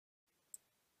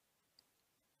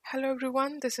Hello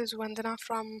everyone, this is Vandana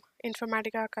from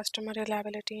Informatica Customer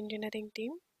Reliability Engineering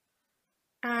team,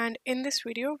 and in this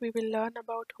video we will learn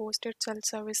about hosted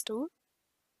self-service tool.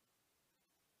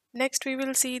 Next we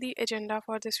will see the agenda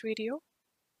for this video.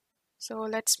 So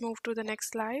let's move to the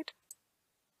next slide.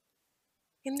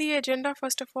 In the agenda,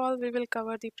 first of all, we will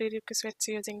cover the prerequisites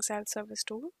using self-service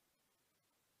tool.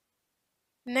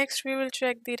 Next we will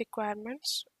check the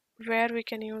requirements, where we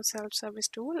can use self-service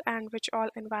tool and which all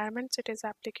environments it is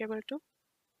applicable to.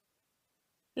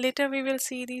 Later we will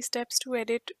see the steps to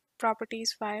edit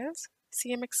properties files,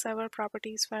 CMX server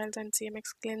properties files and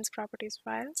CMX cleanse properties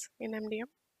files in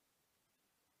MDM.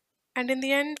 And in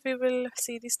the end we will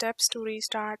see the steps to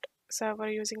restart server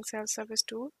using self-service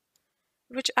tool,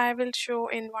 which I will show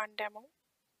in one demo.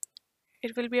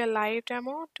 It will be a live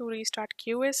demo to restart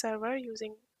QA server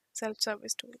using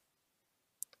self-service tool.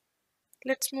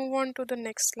 Let's move on to the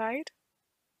next slide.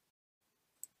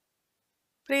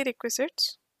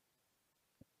 Prerequisites.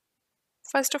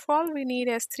 First of all, we need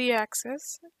S3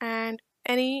 access and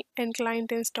any end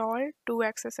client installed to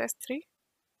access S3.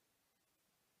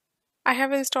 I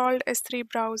have installed S3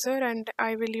 browser and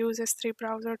I will use S3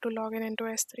 browser to log in into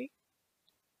S3.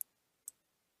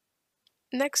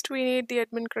 Next, we need the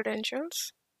admin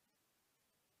credentials,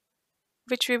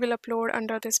 which we will upload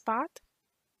under this path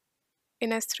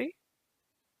in S3.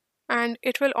 And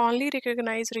it will only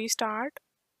recognize restart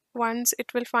once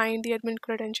it will find the admin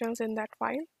credentials in that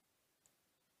file.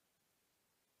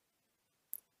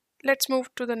 Let's move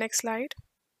to the next slide.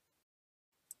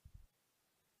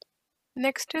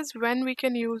 Next is when we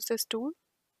can use this tool.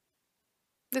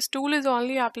 This tool is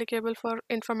only applicable for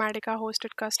Informatica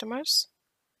hosted customers,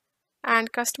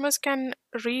 and customers can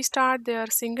restart their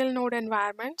single node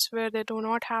environments where they do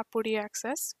not have PuDI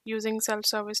access using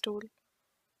self-service tool.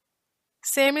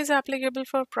 Same is applicable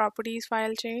for properties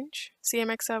file change,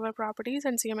 CMX server properties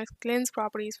and CMX cleanse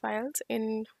properties files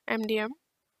in MDM.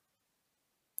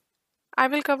 I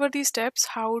will cover these steps,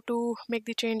 how to make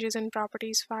the changes in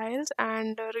properties files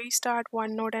and restart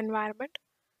one node environment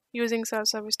using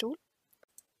self-service tool.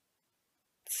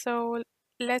 So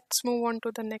let's move on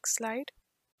to the next slide.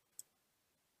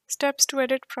 Steps to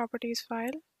edit properties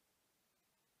file.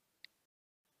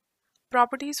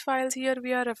 Properties files, here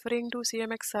we are referring to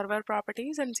CMX server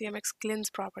properties and CMX cleanse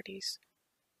properties.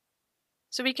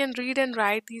 So we can read and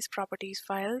write these properties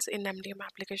files in MDM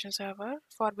application server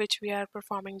for which we are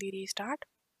performing the restart.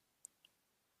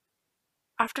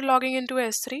 After logging into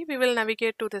S3, we will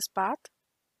navigate to this path.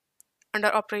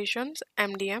 Under operations,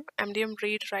 MDM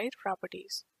read write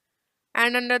properties.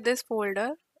 And under this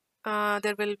folder,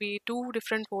 there will be two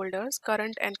different folders,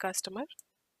 current and customer.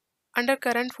 Under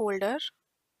current folder,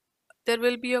 there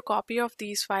will be a copy of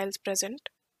these files present.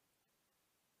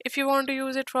 If you want to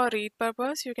use it for read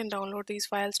purpose, you can download these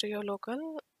files to your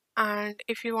local. And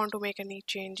if you want to make any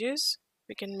changes,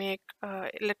 we can make,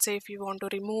 let's say if you want to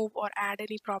remove or add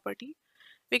any property,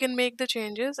 we can make the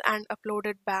changes and upload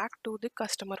it back to the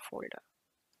customer folder.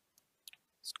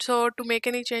 So to make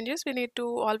any changes, we need to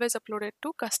always upload it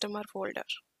to customer folder.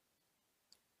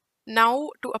 Now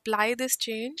to apply this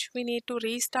change, we need to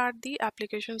restart the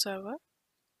application server.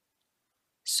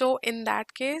 So in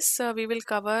that case, we will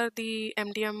cover the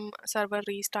MDM server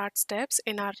restart steps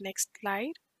in our next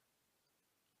slide.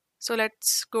 So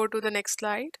let's go to the next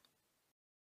slide.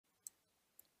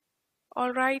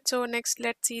 Alright, so next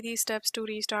let's see the steps to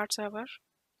restart server.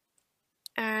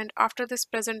 And after this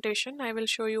presentation, I will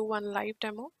show you one live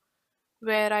demo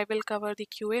where I will cover the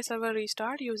QA server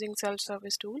restart using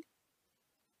self-service tool.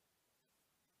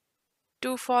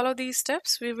 To follow these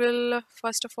steps, we will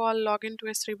first of all log into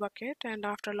S3 bucket, and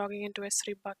after logging into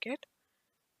S3 bucket,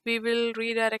 we will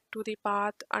redirect to the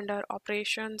path under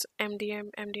operations, MDM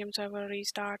server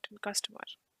restart and customer.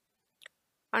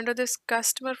 Under this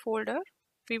customer folder,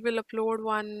 we will upload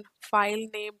one file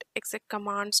named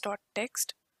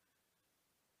execcommands.txt.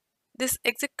 This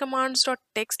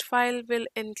execcommands.txt file will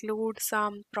include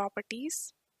some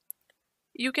properties.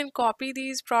 You can copy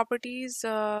these properties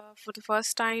for the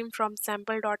first time from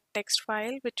sample.txt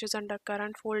file, which is under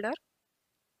current folder.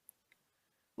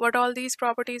 What all these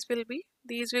properties will be?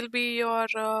 These will be your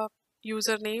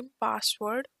username,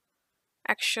 password,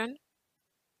 action,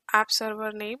 app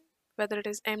server name, whether it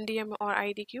is MDM or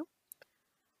IDQ.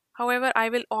 However, I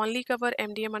will only cover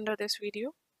MDM under this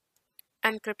video.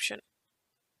 Encryption,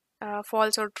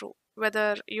 false or true,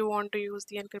 whether you want to use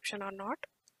the encryption or not.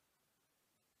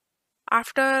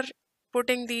 After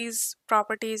putting these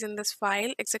properties in this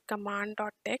file,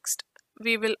 execcommand.txt,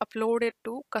 we will upload it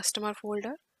to customer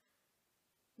folder.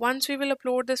 Once we will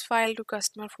upload this file to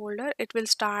customer folder, it will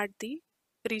start the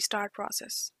restart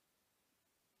process.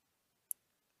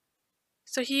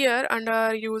 So here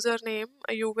under username,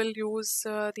 you will use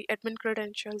the admin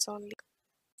credentials only.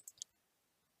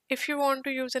 If you want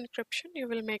to use encryption, you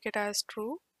will make it as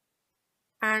true.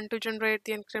 And to generate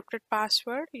the encrypted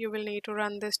password, you will need to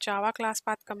run this Java class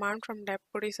path command from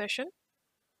dev.putty session.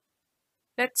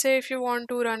 Let's say if you want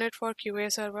to run it for QA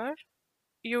server,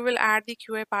 you will add the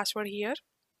QA password here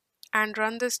and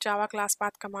run this Java class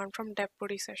path command from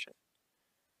dev.putty session.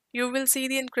 You will see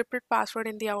the encrypted password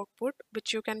in the output,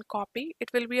 which you can copy. It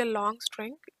will be a long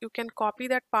string. You can copy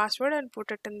that password and put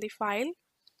it in the file.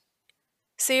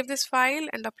 Save this file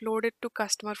and upload it to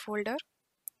customer folder.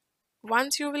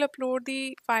 Once you will upload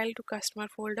the file to customer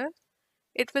folder,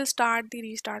 it will start the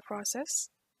restart process.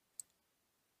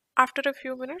 After a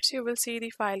few minutes, you will see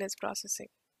the file is processing.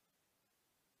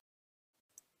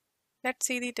 Let's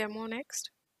see the demo next.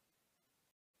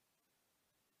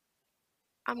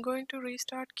 I'm going to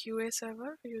restart QA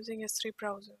server using S3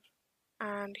 browser.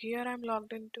 And here I'm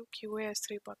logged into QA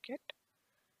S3 bucket.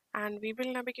 And we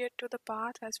will navigate to the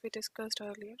path as we discussed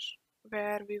earlier,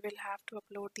 where we will have to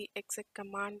upload the exec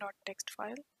command.txt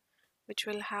file, which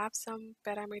will have some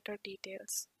parameter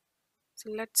details. So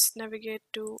let's navigate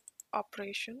to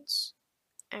operations,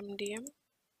 MDM,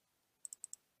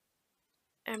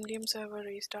 MDM server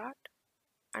restart,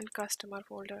 and customer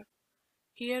folder.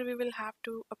 Here we will have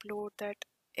to upload that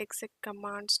exec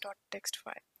commands.txt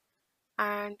file.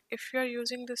 And if you are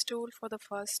using this tool for the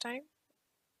first time,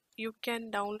 you can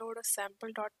download a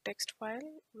sample.txt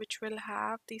file which will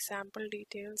have the sample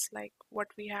details like what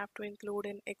we have to include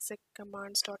in exec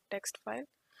commands.txt file,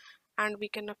 and we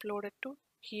can upload it to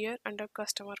here under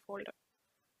customer folder.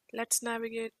 Let's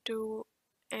navigate to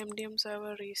MDM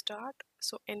server restart.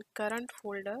 So in current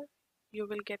folder you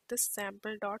will get this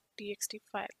sample.txt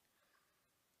file.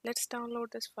 Let's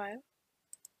download this file.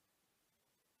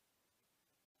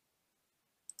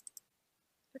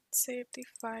 Let's save the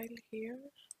file here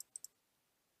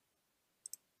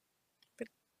with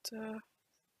the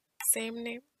same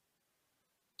name,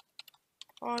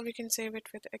 or we can save it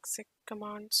with exec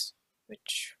commands,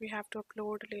 which we have to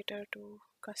upload later to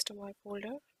customer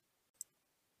folder.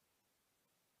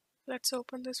 Let's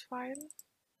open this file.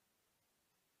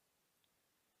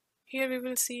 Here we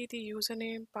will see the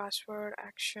username, password,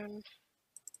 action,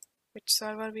 which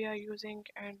server we are using,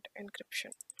 and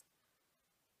encryption.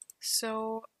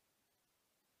 So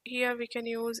here we can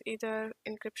use either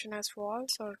encryption as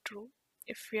false or true.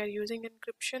 If we are using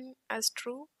encryption as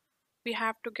true, we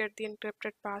have to get the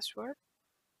encrypted password.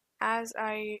 As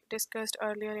I discussed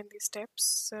earlier in the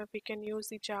steps, we can use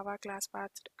the Java class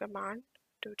path command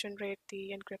to generate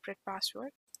the encrypted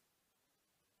password.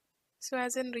 So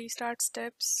as in restart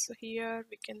steps, here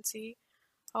we can see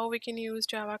how we can use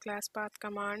Java class path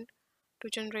command to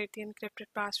generate the encrypted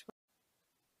password.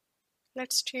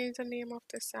 Let's change the name of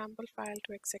this sample file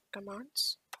to exec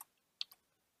commands,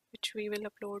 which we will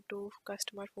upload to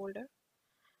customer folder,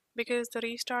 because the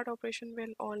restart operation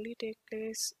will only take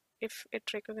place if it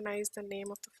recognizes the name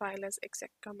of the file as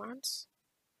exec commands.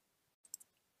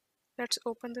 Let's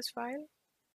open this file.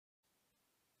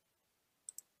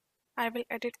 I will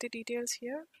edit the details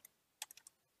here.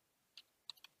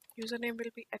 Username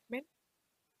will be admin.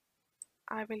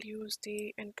 I will use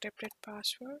the encrypted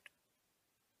password.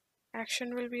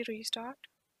 Action will be restart.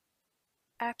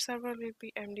 App server will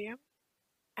be MDM,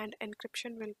 and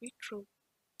encryption will be true.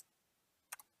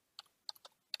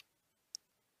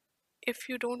 If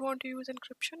you don't want to use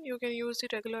encryption, you can use the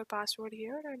regular password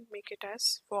here and make it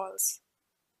as false.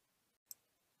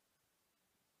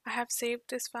 I have saved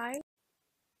this file.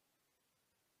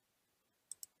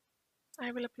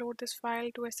 I will upload this file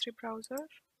to S3 browser.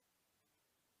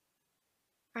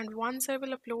 And once I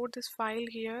will upload this file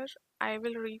here, I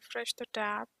will refresh the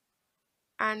tab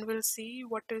and we'll see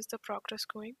what is the progress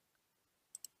going.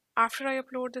 After I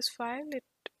upload this file, it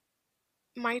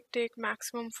might take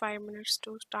maximum 5 minutes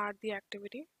to start the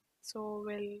activity. So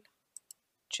we'll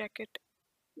check it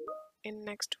in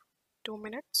next 2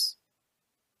 minutes.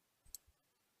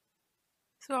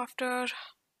 So after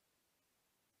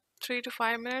 3 to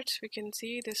 5 minutes, we can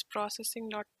see this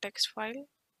processing.txt file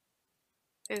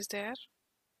is there.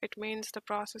 It means the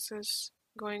process is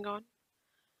going on,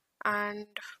 and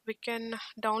we can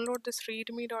download this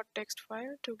readme.txt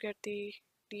file to get the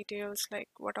details like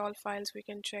what all files we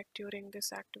can check during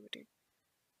this activity.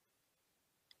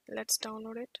 Let's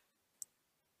download it.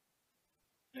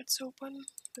 Let's open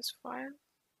this file.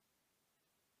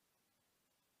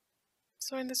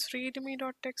 So in this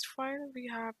readme.txt file,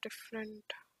 we have different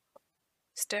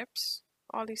steps,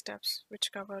 all these steps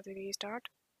which cover the restart.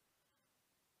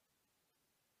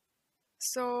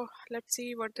 So let's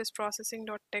see what this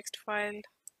processing.txt file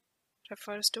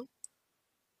refers to.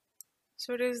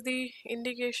 So it is the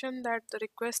indication that the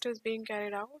request is being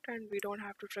carried out and we don't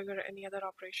have to trigger any other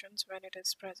operations when it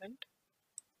is present.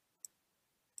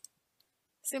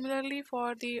 Similarly,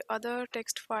 for the other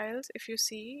text files, if you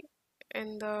see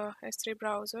in the S3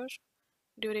 browser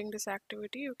during this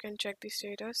activity, you can check the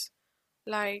status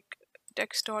like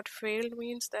text.failed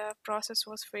means the process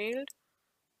was failed,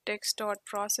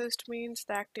 text.processed means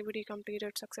the activity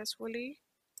completed successfully.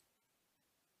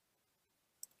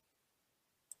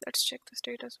 Let's check the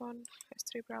status on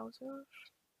S3 browser.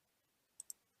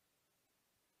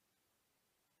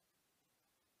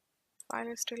 File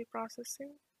is still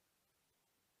processing.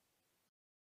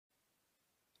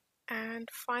 And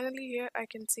finally here I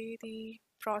can see the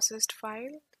processed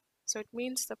file. So it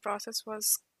means the process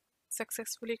was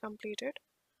successfully completed.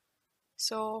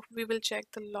 So we will check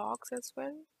the logs as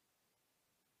well.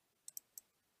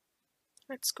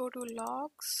 Let's go to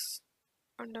logs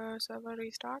under server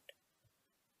restart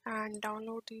and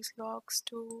download these logs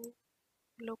to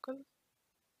local.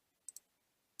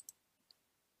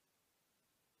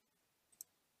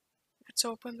 Let's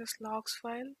open this logs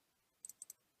file.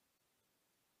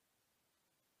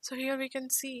 So here we can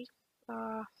see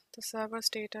the server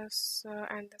status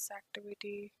and this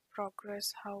activity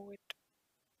progress, how it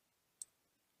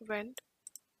went,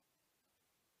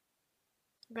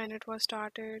 when it was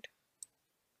started,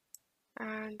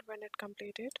 and when it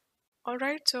completed.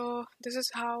 Alright, so this is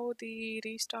how the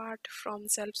restart from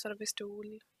self-service tool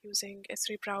using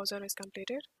S3 browser is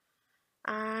completed.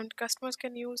 And customers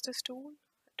can use this tool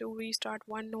to restart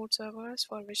OneNote servers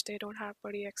for which they don't have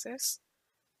PuTTY access.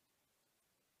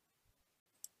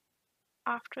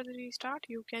 After the restart,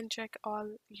 you can check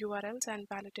all URLs and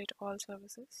validate all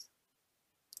services.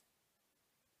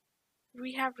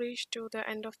 We have reached to the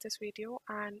end of this video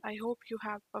and I hope you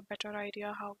have a better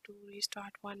idea how to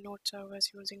restart OneNote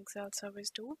servers using self-service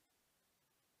tool.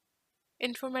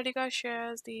 Informatica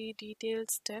shares the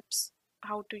detailed steps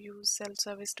how to use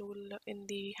self-service tool in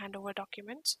the handover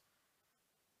documents.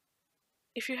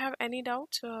 If you have any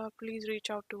doubts, please reach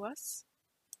out to us.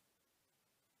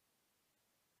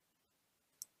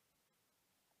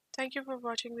 Thank you for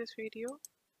watching this video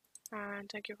and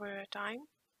thank you for your time.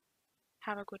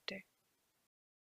 Have a good day.